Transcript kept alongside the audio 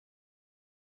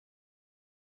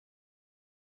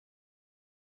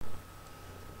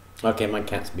Okay, my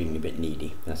cat's being a bit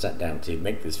needy. I sat down to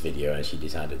make this video and she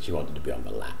decided she wanted to be on my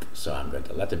lap, so I'm going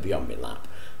to let her be on my lap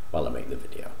while I make the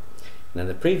video. Now,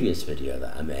 the previous video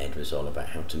that I made was all about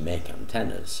how to make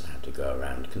antennas, how to go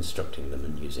around constructing them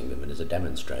and using them, and as a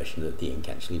demonstration that the ink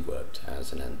actually worked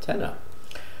as an antenna.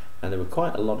 And there were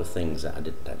quite a lot of things that I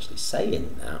didn't actually say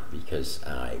in that because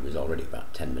it was already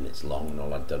about 10 minutes long and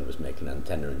all I'd done was make an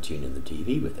antenna and tune in the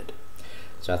TV with it.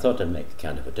 So I thought I'd make a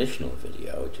kind of additional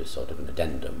video, just sort of an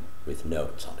addendum with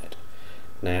notes on it.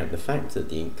 Now, the fact that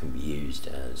the ink can be used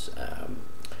as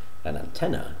an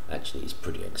antenna actually is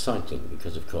pretty exciting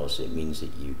because, of course, it means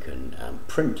that you can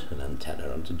print an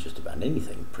antenna onto just about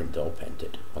anything, print or paint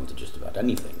it onto just about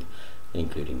anything,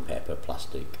 including paper,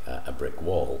 plastic, a brick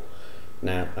wall.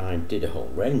 Now, I did a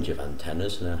whole range of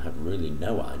antennas and I have really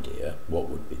no idea what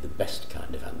would be the best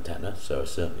kind of antenna, so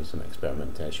certainly some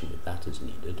experimentation with that is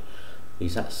needed. The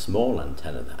exact small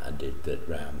antenna that I did that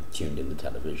tuned in the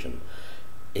television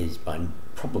is by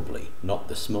probably not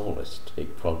the smallest.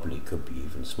 It probably could be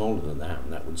even smaller than that,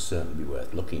 and that would certainly be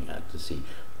worth looking at to see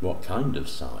what kind of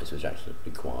size was actually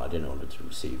required in order to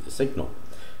receive the signal.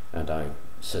 And I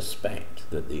suspect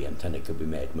that the antenna could be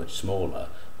made much smaller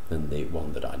than the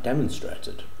one that I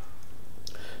demonstrated.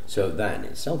 So that in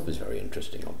itself is very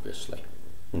interesting, obviously.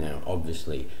 Now,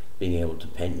 obviously, being able to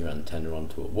paint your antenna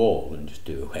onto a wall and just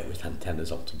do away with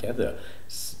antennas altogether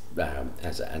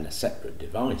as a separate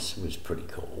device was pretty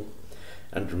cool.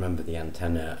 And remember, the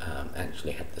antenna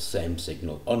actually had the same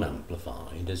signal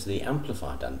unamplified as the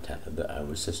amplified antenna that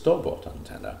was a store-bought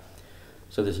antenna.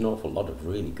 So there's an awful lot of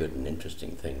really good and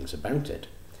interesting things about it.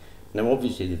 Now,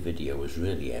 obviously, the video was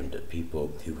really aimed at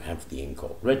people who have the ink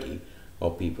already, or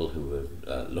people who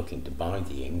are looking to buy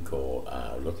the ink or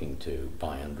looking to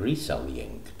buy and resell the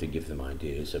ink, to give them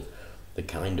ideas of the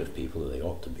kind of people that they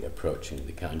ought to be approaching,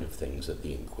 the kind of things that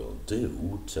the ink will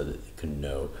do, so that they can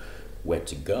know where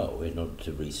to go in order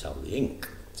to resell the ink.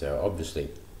 So obviously,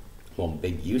 one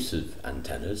big use of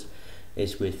antennas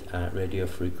is with radio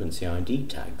frequency ID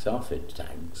tags, RFID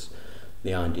tags.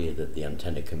 The idea that the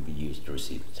antenna can be used to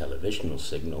receive a televisional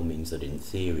signal means that in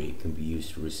theory it can be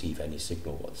used to receive any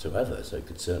signal whatsoever, so it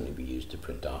could certainly be used to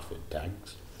print RFID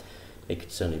tags. It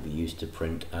could certainly be used to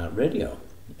print radio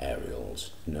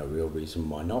aerials. No real reason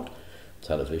why not.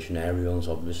 Television aerials,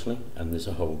 obviously, and there's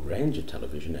a whole range of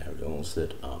television aerials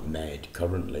that are made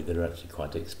currently that are actually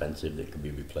quite expensive, that can be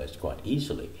replaced quite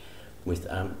easily with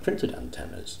printed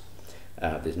antennas.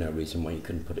 There's no reason why you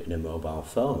couldn't put it in a mobile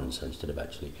phone, so instead of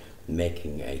actually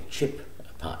making a chip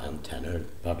antenna,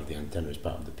 part of the antenna is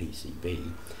part of the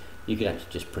PCB, you could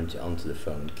actually just print it onto the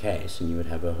phone case and you would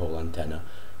have a whole antenna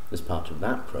as part of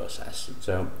that process.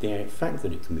 So the fact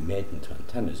that it can be made into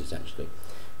antennas is actually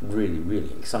really,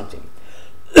 really exciting.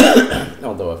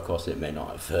 Although, of course, it may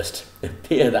not at first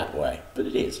appear that way, but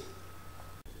it is.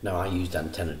 Now, I used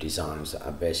antenna designs that I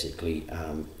basically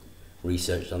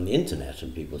researched on the internet,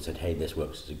 and people said, hey, this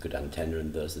works as a good antenna,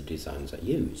 and those are the designs I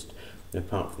used. And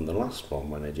apart from the last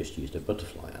one, when I just used a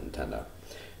butterfly antenna.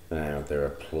 Now, there are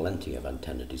plenty of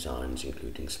antenna designs,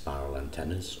 including spiral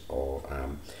antennas, or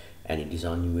any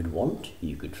design you would want,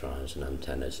 you could try as an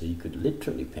antenna. So you could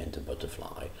literally paint a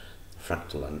butterfly.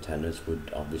 Fractal antennas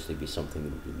would obviously be something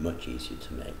that would be much easier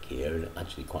to make here, and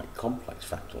actually quite complex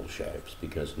fractal shapes,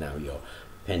 because now you're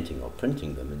painting or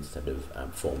printing them instead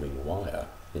of forming wire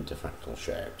into fractal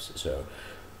shapes. So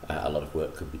a lot of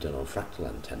work could be done on fractal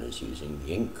antennas using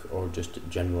the ink or just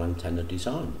general antenna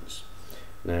designs.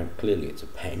 Now, clearly it's a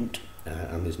paint,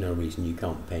 and there's no reason you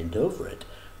can't paint over it.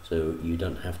 So you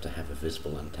don't have to have a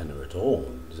visible antenna at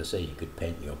all. As I say, you could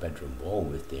paint your bedroom wall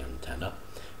with the antenna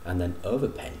and then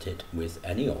overpaint it with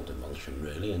any old emulsion,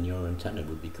 really, and your antenna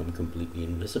would become completely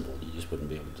invisible. You just wouldn't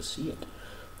be able to see it.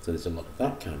 So there's a lot of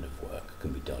that kind of work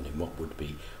can be done in what would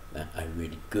be a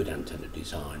really good antenna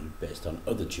design based on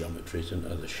other geometries and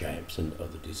other shapes and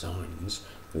other designs,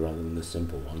 rather than the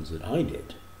simple ones that I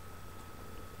did.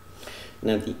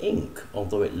 Now, the ink,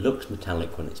 although it looks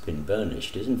metallic when it's been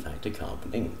burnished, is in fact a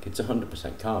carbon ink. It's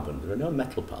 100% carbon. There are no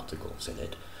metal particles in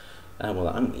it.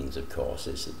 What that means, of course,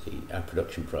 is that the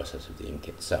production process of the ink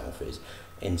itself is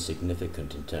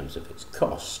insignificant in terms of its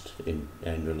cost in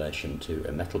relation to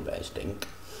a metal-based ink,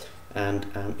 and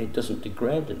it doesn't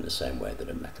degrade in the same way that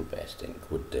a metal-based ink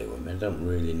would do. I mean, I don't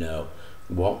really know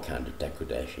what kind of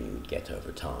degradation you would get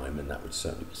over time, and that would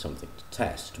certainly be something to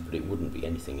test, but it wouldn't be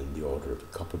anything in the order of a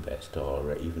copper-based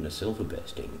or even a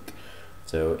silver-based ink.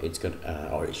 So it's got,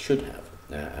 or it should have,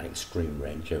 an extreme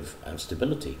range of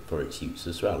stability for its use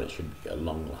as well. It should be a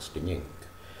long-lasting ink.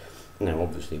 Now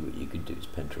obviously what you could do is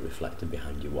paint a reflector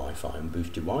behind your Wi-Fi and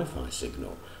boost your Wi-Fi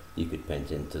signal. You could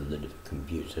paint into the lid of a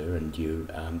computer, and your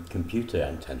computer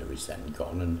antenna is then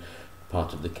gone, and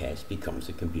part of the case becomes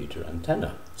a computer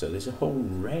antenna. So there's a whole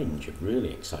range of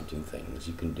really exciting things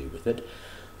you can do with it.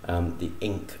 The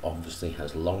ink obviously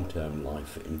has long-term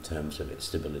life in terms of its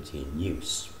stability in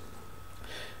use.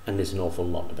 And there's an awful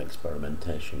lot of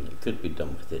experimentation that could be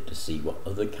done with it to see what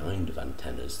other kind of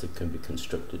antennas that can be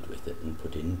constructed with it and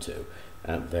put into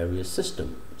various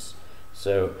systems.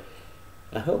 So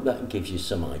I hope that gives you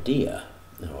some idea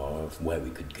of where we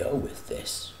could go with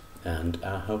this, and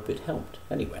I hope it helped.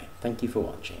 Anyway, thank you for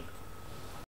watching.